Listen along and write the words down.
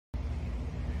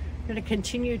I'm going to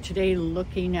continue today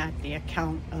looking at the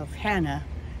account of Hannah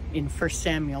in 1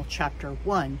 Samuel chapter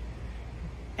 1.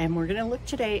 And we're going to look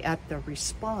today at the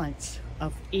response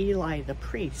of Eli the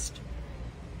priest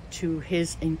to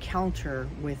his encounter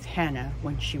with Hannah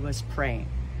when she was praying.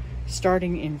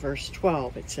 Starting in verse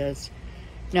 12, it says,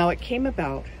 "Now it came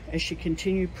about, as she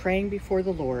continued praying before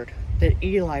the Lord, that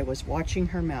Eli was watching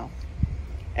her mouth.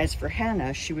 As for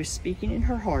Hannah, she was speaking in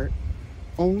her heart,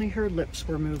 only her lips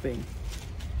were moving,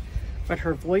 but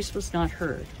her voice was not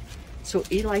heard. So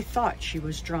Eli thought she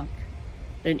was drunk.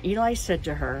 Then Eli said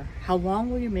to her, 'How long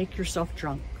will you make yourself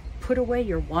drunk? Put away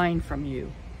your wine from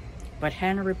you.' But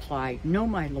Hannah replied, 'No,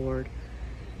 my Lord,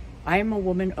 I am a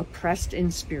woman oppressed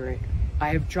in spirit. I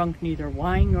have drunk neither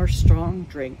wine nor strong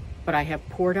drink, but I have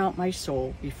poured out my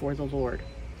soul before the Lord.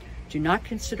 Do not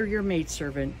consider your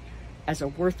maidservant as a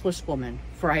worthless woman,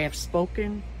 for I have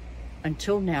spoken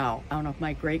until now out of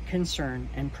my great concern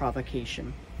and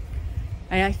provocation.'"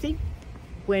 And I think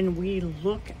when we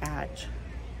look at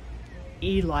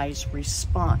Eli's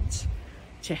response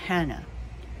to Hannah,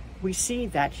 we see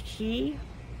that he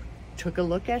took a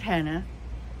look at Hannah,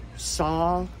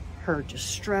 saw her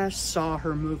distress, saw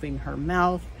her moving her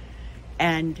mouth,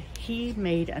 and he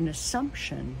made an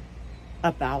assumption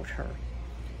about her.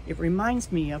 It reminds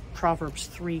me of Proverbs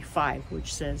 3:5,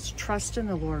 which says, "Trust in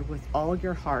the Lord with all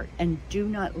your heart and do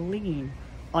not lean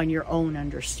on your own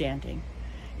understanding."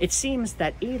 It seems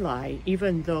that Eli,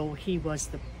 even though he was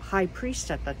the high priest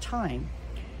at the time,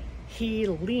 he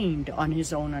leaned on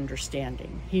his own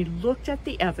understanding. He looked at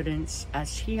the evidence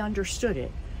as he understood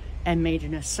it and made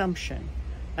an assumption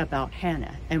about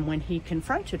Hannah. And when he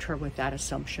confronted her with that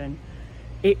assumption,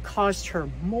 it caused her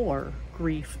more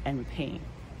grief and pain.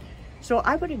 So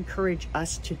I would encourage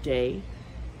us today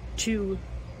to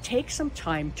take some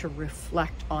time to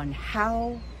reflect on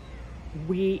how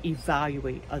we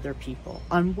evaluate other people,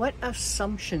 on what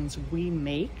assumptions we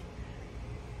make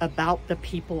about the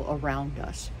people around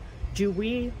us. Do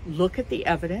we look at the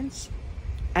evidence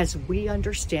as we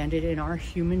understand it in our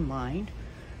human mind,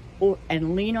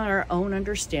 and lean on our own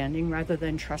understanding rather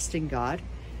than trusting God,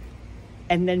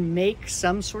 and then make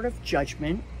some sort of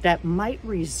judgment that might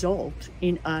result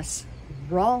in us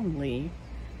wrongly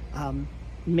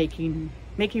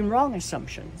making wrong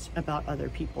assumptions about other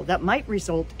people, that might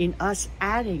result in us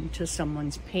adding to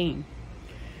someone's pain?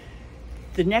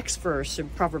 The next verse in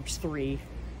Proverbs 3,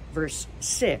 verse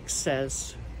 6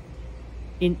 says,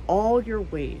 "In all your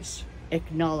ways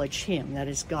acknowledge him," that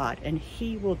is God, "and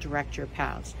he will direct your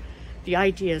paths." The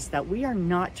idea is that we are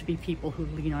not to be people who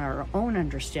lean on our own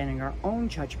understanding, our own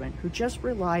judgment, who just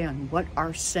rely on what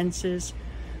our senses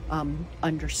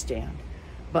understand,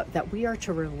 but that we are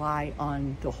to rely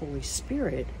on the Holy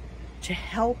Spirit to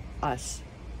help us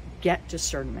get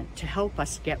discernment, to help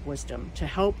us get wisdom, to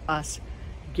help us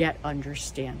get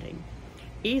understanding.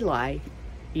 Eli,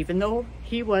 even though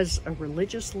he was a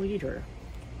religious leader,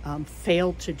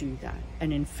 failed to do that.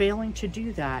 And in failing to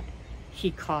do that,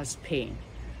 he caused pain.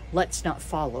 Let's not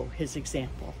follow his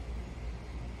example.